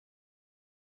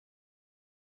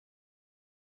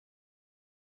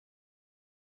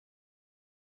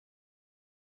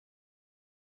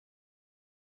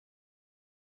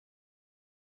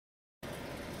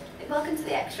Welcome to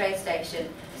the X-ray station.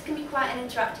 This can be quite an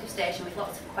interactive station with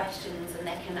lots of questions, and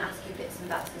they can ask you bits and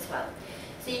bats as well.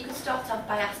 So you can start off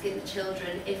by asking the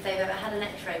children if they've ever had an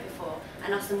X-ray before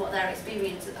and ask them what their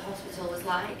experience at the hospital was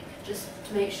like, just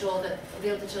to make sure that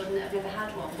the other children that have never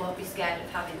had one won't be scared of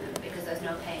having them because there's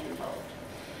no pain involved.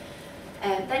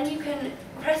 Then you can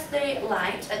press the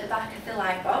light at the back of the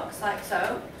light box, like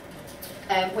so,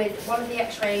 with one of the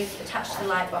X-rays attached to the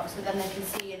light box, but then they can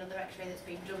see another X-ray that's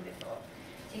been done before.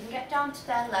 So you can get down to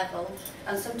their level,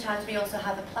 and sometimes we also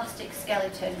have a plastic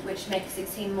skeleton which makes it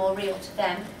seem more real to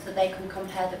them, so they can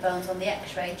compare the bones on the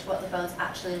X-ray to what the bones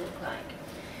actually look like.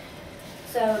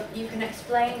 So you can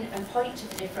explain and point to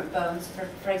the different bones.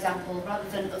 For example, rather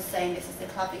than us saying this is the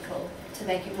clavicle, to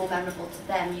make it more memorable to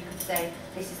them, you could say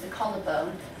this is the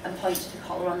collarbone and point to the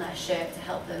collar on their shirt to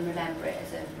help them remember it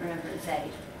as a remembrance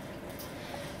aid.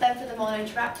 Then for the more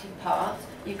interactive part,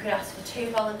 you could ask for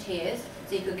 2 volunteers,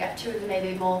 so you could get 2 of the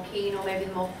maybe more keen or maybe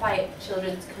the more quiet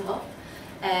children to come up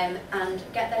and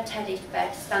get their teddy bear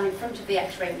to stand in front of the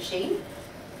X-ray machine.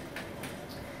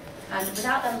 And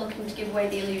without them looking to give away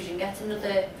the illusion, get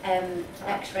another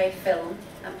X-ray film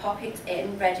and pop it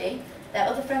in, ready. Their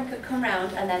other friend could come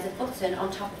round, and there's a button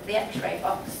on top of the X-ray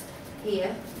box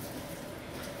here,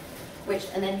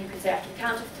 and then you could say after the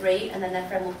count of 3, and then their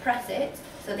friend will press it,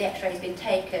 so the X-ray has been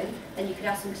taken. Then you could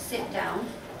ask them to sit down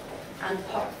and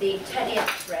pop the teddy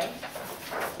X-ray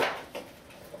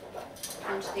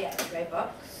onto the X-ray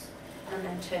box, and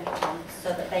then turn it on so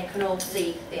that they can all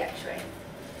see the X-ray.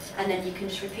 And then you can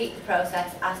just repeat the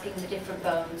process, asking the different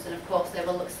bones, and of course they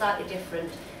will look slightly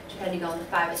different depending on the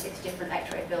 5 or 6 different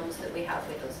X-ray films that we have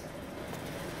with us.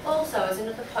 Also, as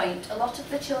another point, a lot of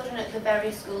the children at the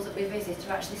various schools that we visit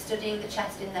are actually studying the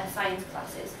chest in their science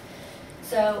classes.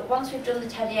 So once we've done the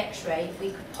teddy X-ray,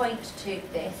 we could point to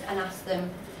this and ask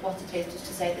them what it is, just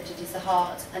to say that it is the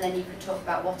heart, and then you could talk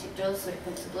about what it does, so it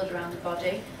pumps the blood around the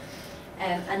body.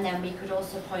 And then we could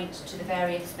also point to the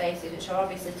various spaces, which are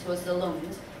obviously to us the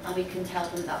lungs, and we can tell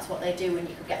them that's what they do, and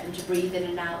you could get them to breathe in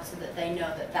and out so that they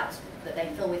know that they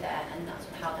fill with air and that's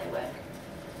how they work.